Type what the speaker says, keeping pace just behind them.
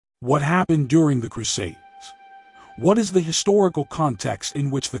What happened during the Crusades? What is the historical context in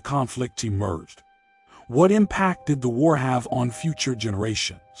which the conflict emerged? What impact did the war have on future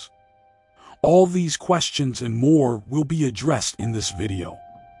generations? All these questions and more will be addressed in this video.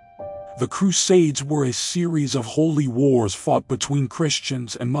 The Crusades were a series of holy wars fought between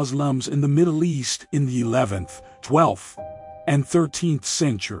Christians and Muslims in the Middle East in the 11th, 12th, and 13th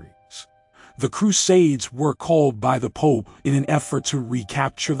centuries. The Crusades were called by the Pope in an effort to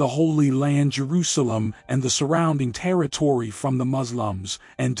recapture the Holy Land Jerusalem and the surrounding territory from the Muslims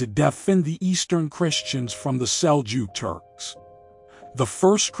and to defend the Eastern Christians from the Seljuk Turks. The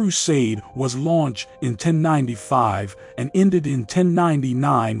First Crusade was launched in 1095 and ended in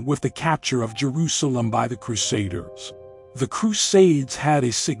 1099 with the capture of Jerusalem by the Crusaders. The Crusades had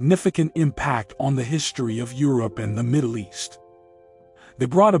a significant impact on the history of Europe and the Middle East. They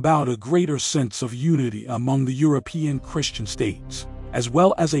brought about a greater sense of unity among the European Christian states, as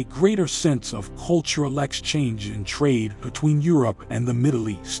well as a greater sense of cultural exchange and trade between Europe and the Middle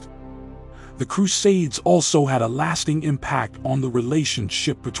East. The Crusades also had a lasting impact on the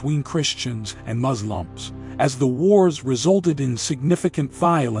relationship between Christians and Muslims, as the wars resulted in significant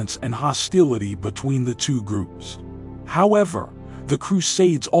violence and hostility between the two groups. However, the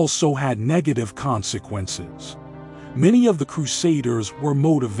Crusades also had negative consequences. Many of the Crusaders were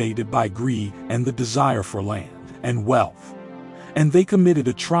motivated by greed and the desire for land and wealth, and they committed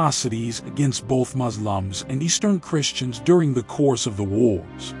atrocities against both Muslims and Eastern Christians during the course of the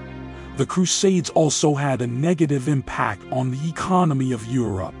wars. The Crusades also had a negative impact on the economy of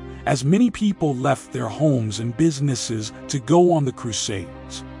Europe, as many people left their homes and businesses to go on the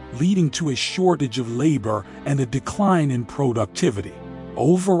Crusades, leading to a shortage of labor and a decline in productivity.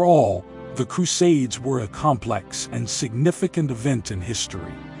 Overall, the Crusades were a complex and significant event in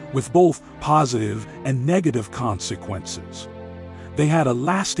history, with both positive and negative consequences. They had a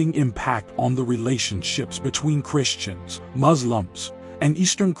lasting impact on the relationships between Christians, Muslims, and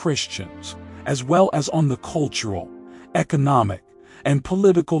Eastern Christians, as well as on the cultural, economic, and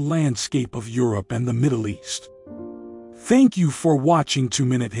political landscape of Europe and the Middle East. Thank you for watching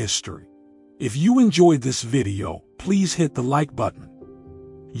 2-Minute History. If you enjoyed this video, please hit the like button.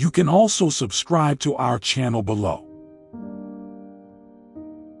 You can also subscribe to our channel below.